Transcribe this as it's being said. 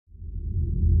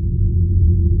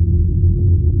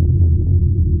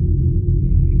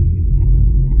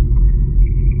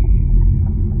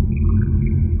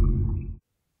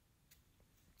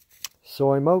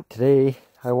So I'm out today.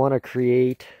 I want to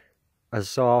create a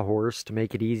sawhorse to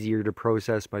make it easier to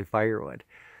process my firewood.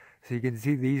 So you can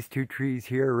see these two trees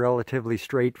here are relatively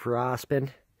straight for aspen.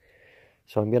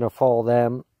 So I'm going to follow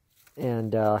them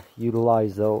and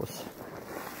utilize those.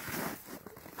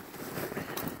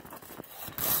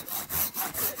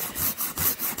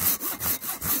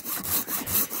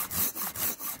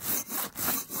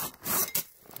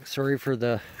 Sorry for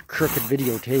the crooked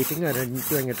videotaping. I didn't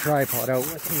bring a tripod out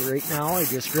with me right now. I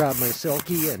just grabbed my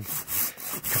Silky and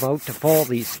come out to fall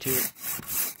these two.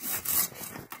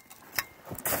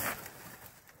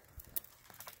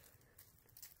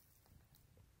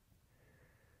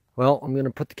 Well, I'm going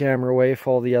to put the camera away,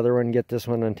 fall the other one, get this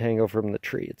one untangled from the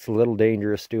tree. It's a little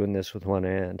dangerous doing this with one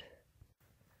hand.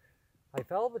 I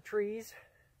felled the trees,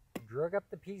 drug up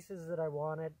the pieces that I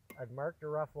wanted. I've marked a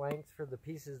rough length for the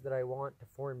pieces that I want to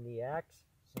form the X.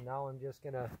 So now I'm just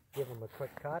going to give them a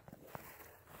quick cut.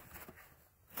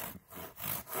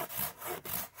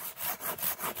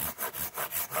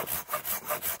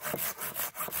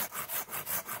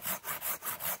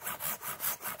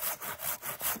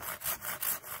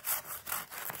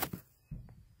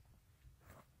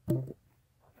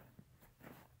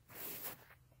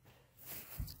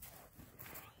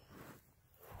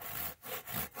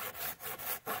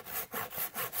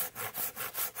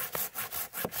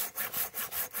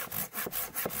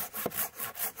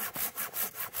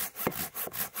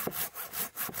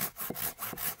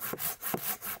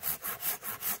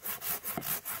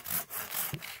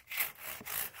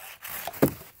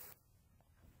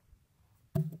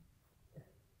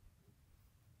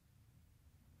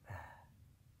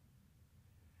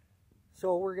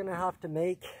 So we're going to have to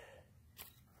make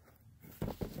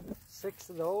 6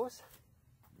 of those.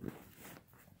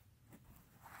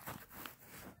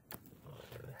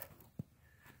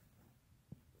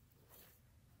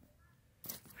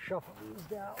 Shuffle these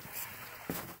down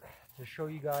to show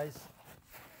you guys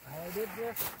how I did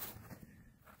this.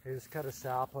 I just cut a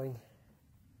sapling,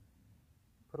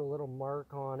 put a little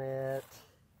mark on it,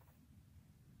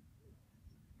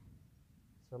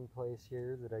 someplace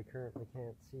here that I currently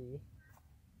can't see.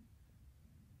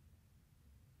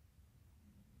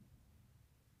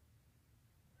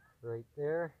 Right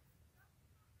there.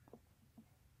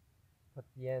 Put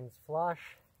the ends flush.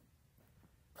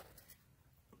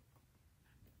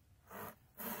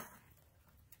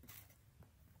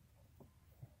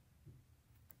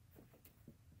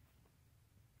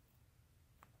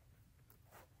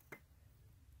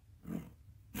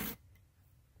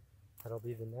 That'll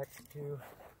be the next two.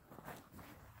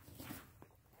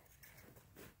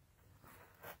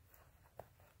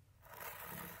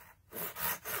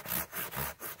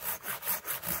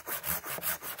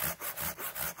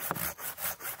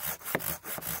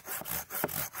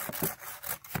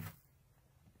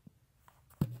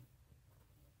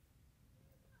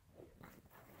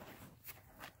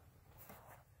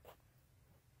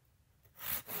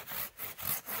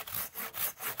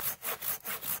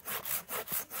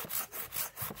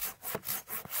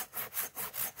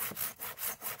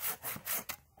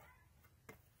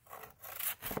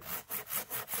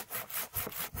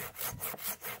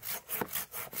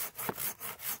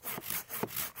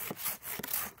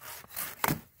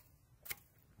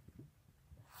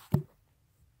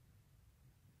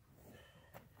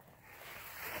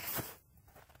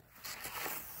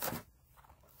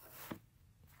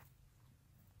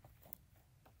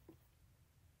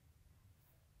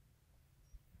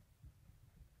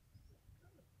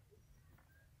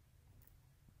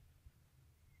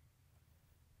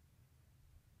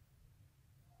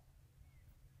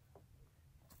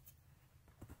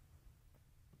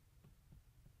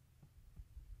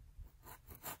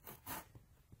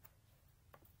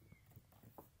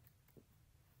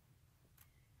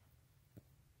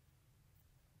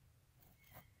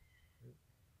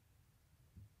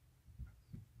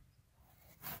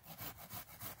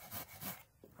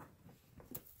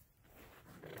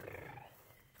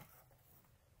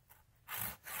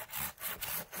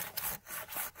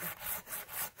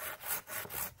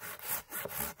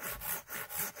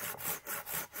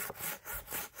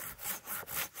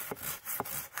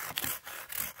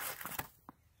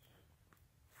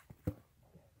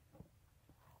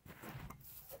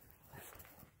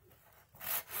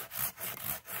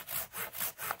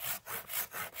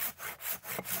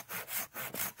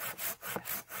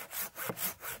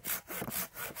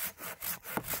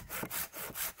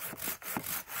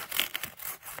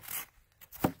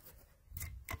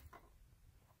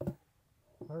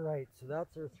 Alright, so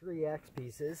that's our 3X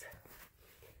pieces.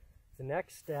 The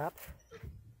next step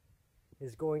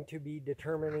is going to be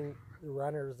determining the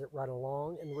runners that run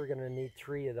along, and we're going to need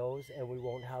 3 of those, and we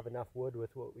won't have enough wood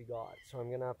with what we got. So I'm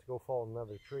going to have to go fall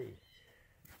another tree.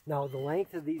 Now the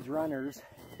length of these runners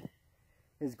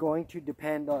is going to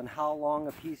depend on how long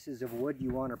a pieces of wood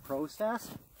you want to process.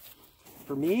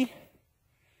 For me,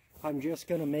 I'm just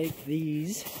going to make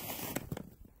these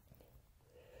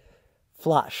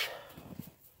flush.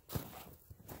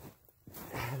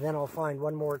 Then I'll find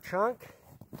one more chunk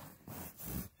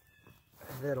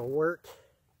that'll work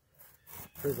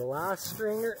for the last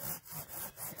stringer.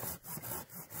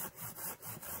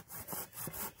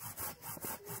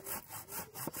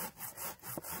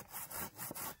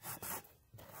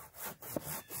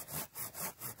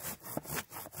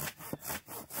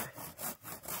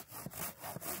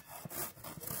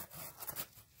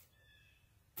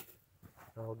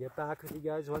 I'll get back with you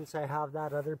guys once I have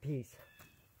that other piece.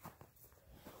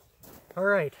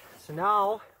 Alright, so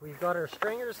now we've got our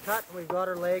stringers cut, we've got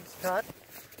our legs cut.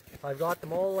 I've got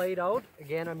them all laid out.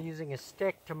 Again, I'm using a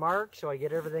stick to mark so I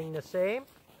get everything the same.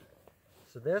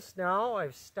 So this now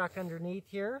I've stuck underneath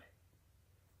here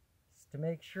just to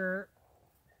make sure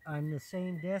I'm the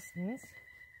same distance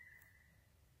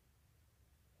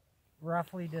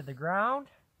roughly to the ground,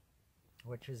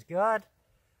 which is good.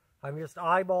 I'm just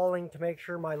eyeballing to make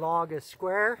sure my log is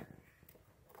square.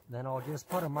 Then I'll just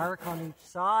put a mark on each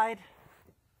side.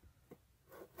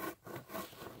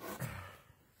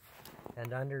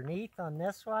 And underneath on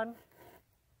this one,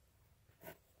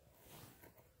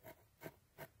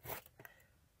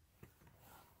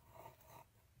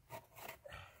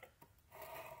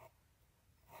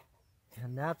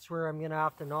 and that's where I'm going to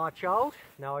have to notch out.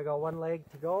 Now I got one leg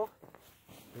to go.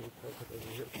 Maybe tilt it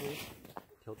over here, please.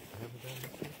 Tilt the camera down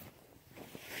this way.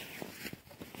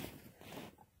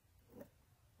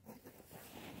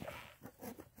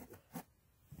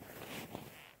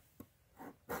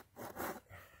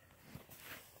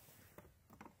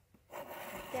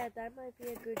 Yeah, that might be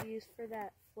a good use for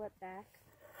that flip back.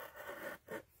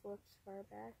 It flips far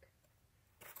back.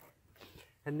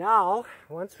 And now,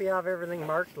 once we have everything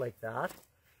marked like that,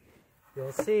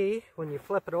 you'll see when you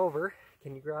flip it over,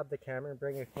 can you grab the camera and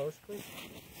bring it close, please?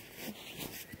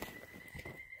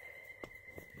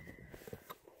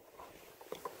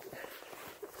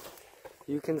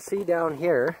 You can see down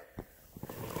here,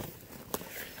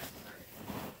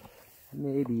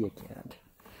 maybe you can't.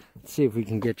 Let's see if we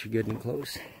can get you good and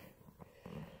close.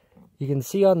 You can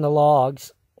see on the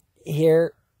logs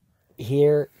here,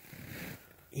 here,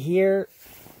 here,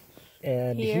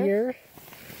 and here.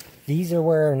 These are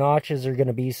where our notches are going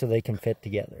to be so they can fit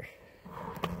together.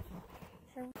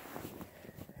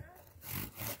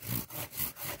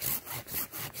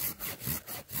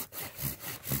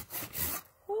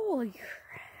 Holy crap.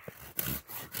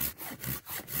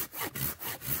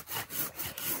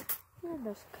 You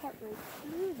almost cut right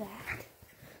through that.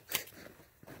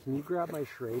 Can you grab my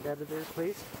charade out of there,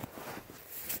 please?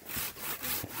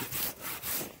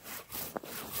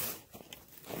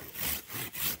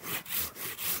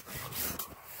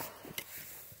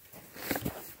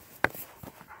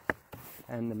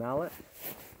 And the mallet.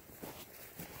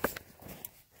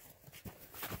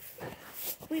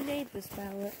 We made this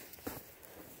mallet.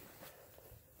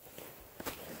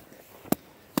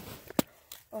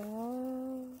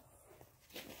 Oh.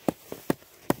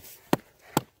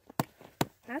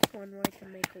 That's one way to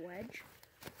make a wedge.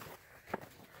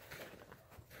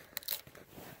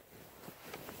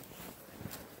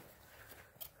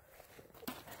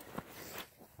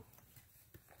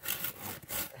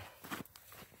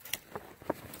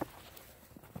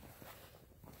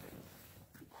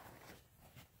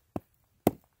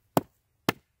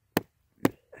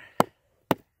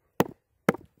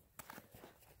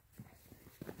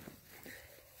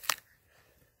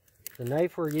 The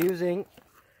knife we're using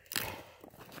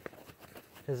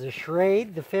is a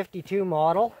Schrade, the 52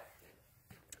 model.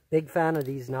 Big fan of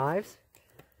these knives.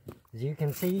 As you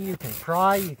can see, you can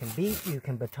pry, you can beat, you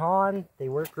can baton. They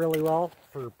work really well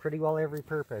for pretty well every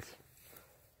purpose.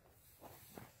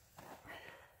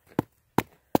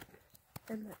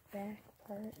 And the back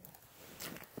part.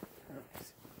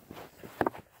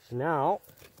 So now,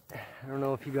 I don't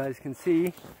know if you guys can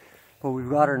see, but we've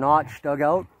got our notch dug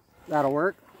out. That'll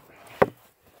work.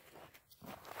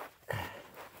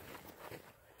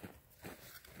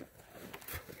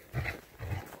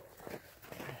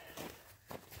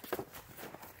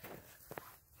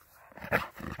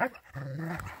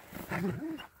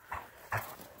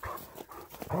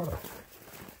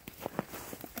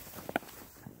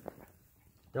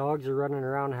 Dogs are running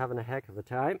around having a heck of a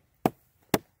time.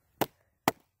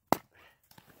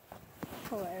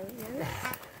 Hilarious.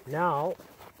 Now,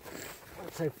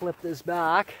 once I flip this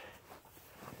back,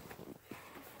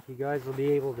 you guys will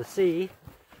be able to see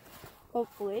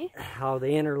hopefully how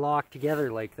they interlock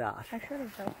together like that. I should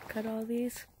have helped cut all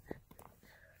these.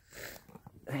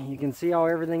 You can see how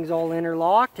everything's all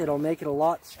interlocked. It'll make it a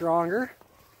lot stronger.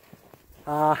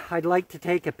 I'd like to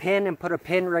take a pin and put a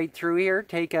pin right through here.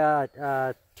 Take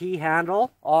a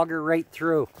T-handle, auger right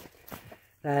through.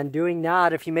 And doing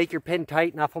that, if you make your pin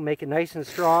tight enough, will make it nice and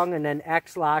strong, and then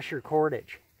X-lash your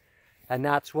cordage. And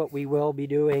that's what we will be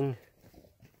doing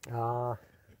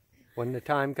when the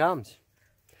time comes.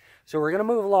 So we're going to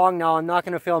move along now. I'm not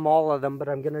going to film all of them, but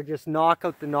I'm going to just knock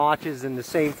out the notches in the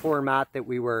same format that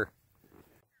we were.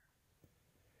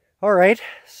 Alright,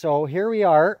 so here we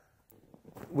are.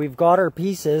 We've got our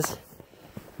pieces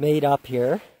made up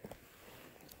here.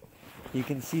 You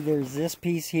can see there's this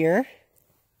piece here.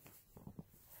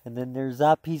 And then there's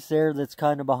that piece there that's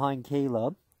kind of behind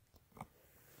Caleb.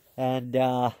 And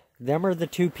them are the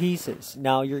two pieces.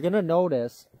 Now you're going to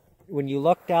notice when you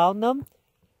look down them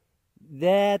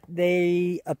that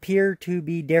they appear to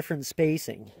be different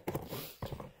spacing.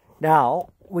 Now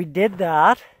we did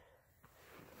that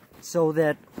so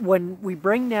that when we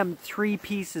bring them three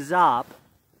pieces up,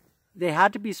 they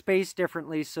had to be spaced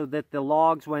differently so that the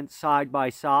logs went side by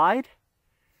side,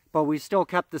 but we still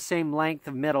kept the same length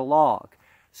of middle log.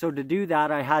 So to do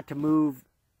that, I had to move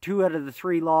 2 out of the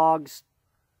 3 logs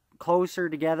closer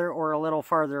together or a little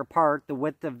farther apart, the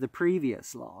width of the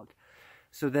previous log,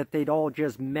 so that they'd all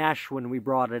just mesh when we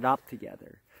brought it up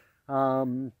together.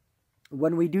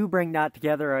 When we do bring that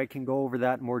together, I can go over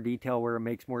that in more detail where it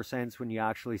makes more sense when you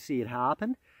actually see it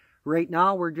happen. Right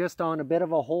now, we're just on a bit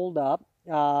of a hold up,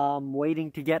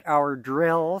 waiting to get our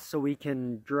drill so we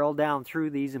can drill down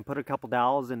through these and put a couple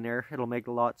dowels in there. It'll make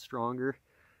it a lot stronger.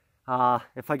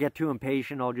 If I get too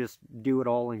impatient, I'll just do it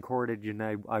all in cordage and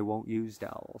I won't use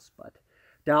dowels. But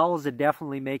dowels would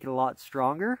definitely make it a lot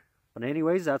stronger. But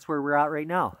anyways, that's where we're at right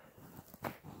now.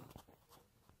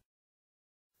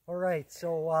 Alright,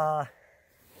 so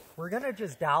we're going to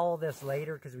just dowel this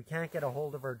later because we can't get a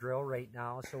hold of our drill right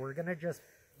now. So we're going to just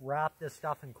wrap this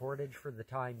stuff in cordage for the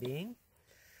time being.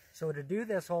 So to do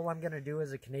this, all I'm going to do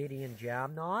is a Canadian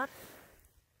jam knot.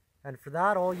 And for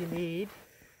that, all you need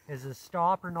is a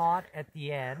stopper knot at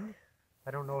the end.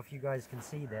 I don't know if you guys can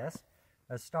see this.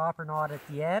 A stopper knot at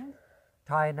the end.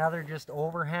 Tie another just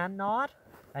overhand knot.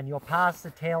 And you'll pass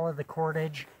the tail of the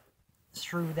cordage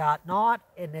through that knot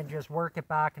and then just work it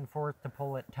back and forth to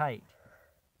pull it tight.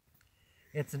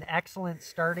 It's an excellent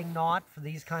starting knot for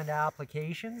these kind of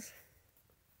applications.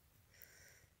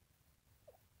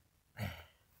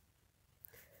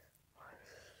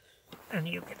 And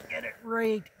you can get it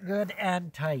right good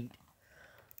and tight.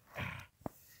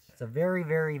 It's a very,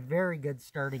 very, very good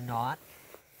starting knot.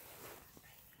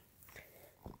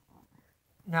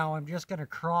 Now I'm just going to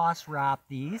cross wrap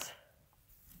these.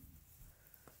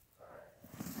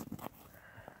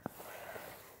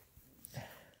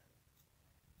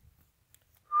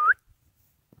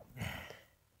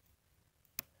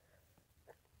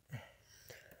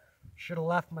 Should have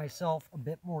left myself a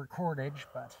bit more cordage,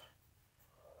 but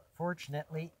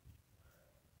fortunately,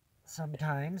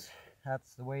 sometimes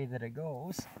that's the way that it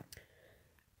goes.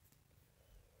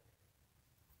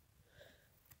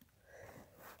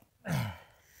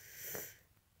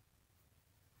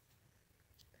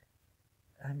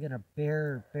 I'm going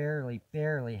to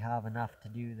barely have enough to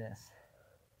do this.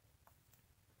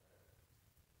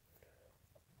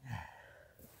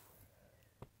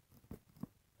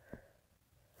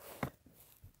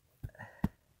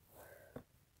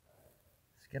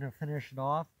 Just going to finish it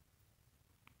off.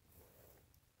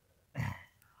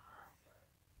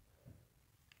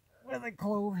 With a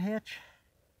clove hitch.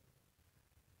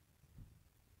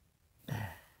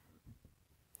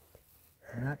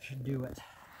 And that should do it.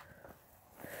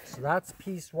 So that's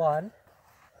piece one.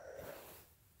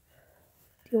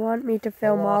 Do you want me to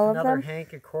film all of them? Another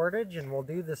hank of cordage, and we'll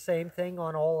do the same thing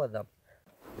on all of them.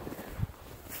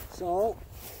 So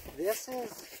this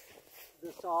is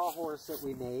the sawhorse that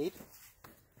we made.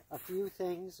 A few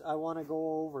things I want to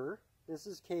go over. This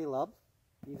is Caleb.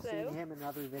 You've seen him in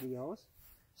other videos.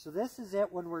 So this is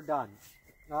it when we're done.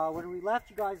 When we left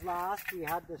you guys last, we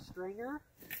had the stringer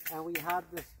and we had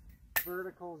the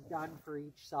verticals done for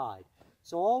each side.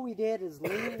 So all we did is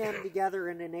lean them together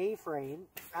in an A-frame,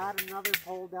 add another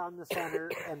pole down the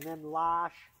center, and then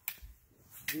lash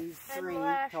these three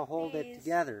to hold it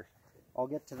together. I'll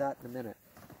get to that in a minute.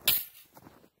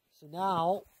 So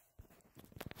now,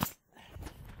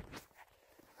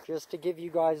 just to give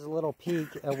you guys a little peek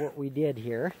at what we did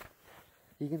here,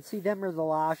 you can see them are the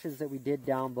lashes that we did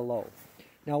down below.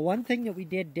 Now one thing that we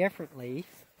did differently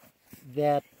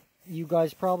that you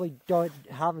guys probably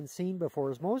haven't seen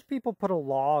before is most people put a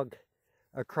log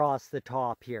across the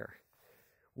top here.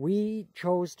 We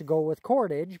chose to go with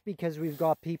cordage because we've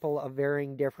got people of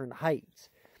varying different heights.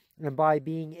 And by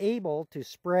being able to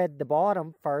spread the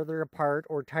bottom farther apart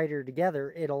or tighter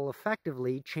together, it'll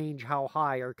effectively change how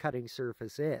high our cutting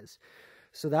surface is.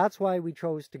 So that's why we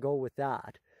chose to go with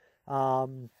that.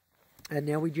 And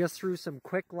then we just threw some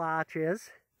quick lashes,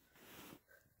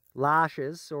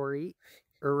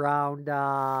 around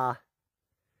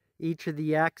each of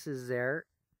the X's there.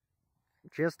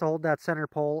 Just to hold that center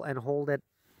pole and hold it.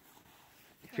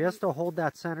 Just to hold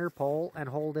that center pole and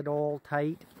hold it all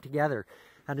tight together.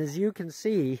 And as you can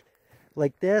see,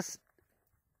 like this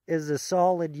is a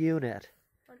solid unit.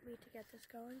 Want me to get this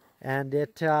going? And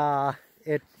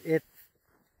it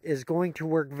is going to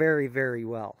work very, very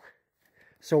well.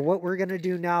 So what we're going to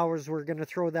do now is we're going to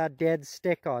throw that dead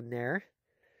stick on there.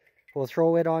 We'll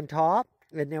throw it on top,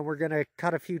 and then we're going to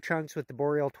cut a few chunks with the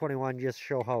Boreal 21 just to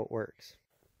show how it works.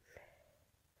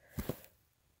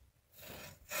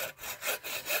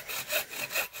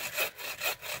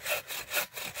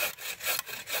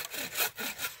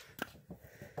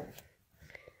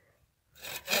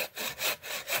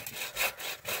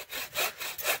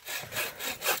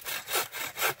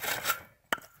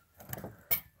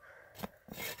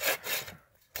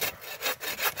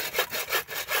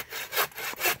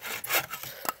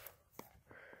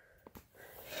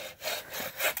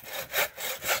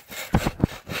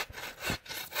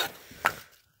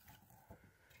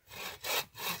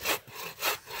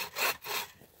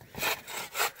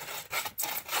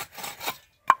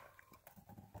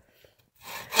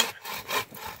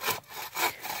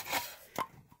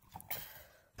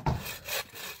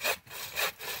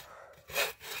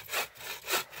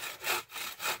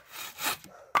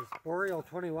 Boreal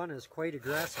 21 is quite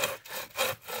aggressive.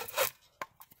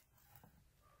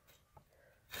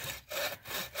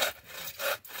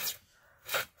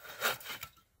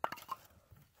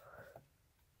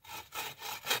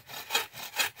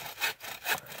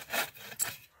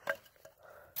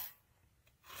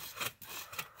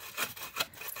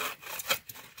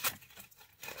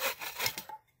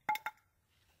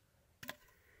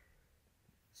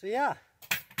 So yeah,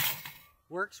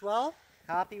 works well,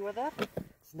 happy with it.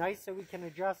 It's nice that we can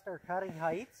adjust our cutting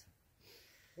heights.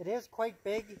 It is quite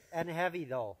big and heavy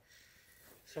though.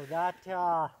 So that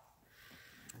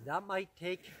might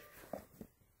take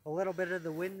a little bit of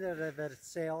the wind out of the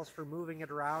sails for moving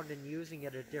it around and using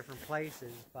it at different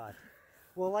places, but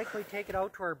we'll likely take it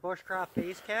out to our Bushcraft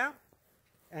base camp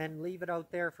and leave it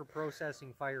out there for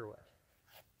processing firewood.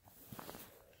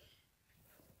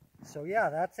 So yeah,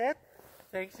 that's it.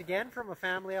 Thanks again from A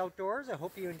Family Outdoors. I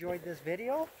hope you enjoyed this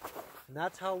video. And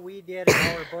that's how we did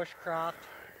our Bushcraft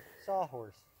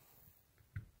Sawhorse.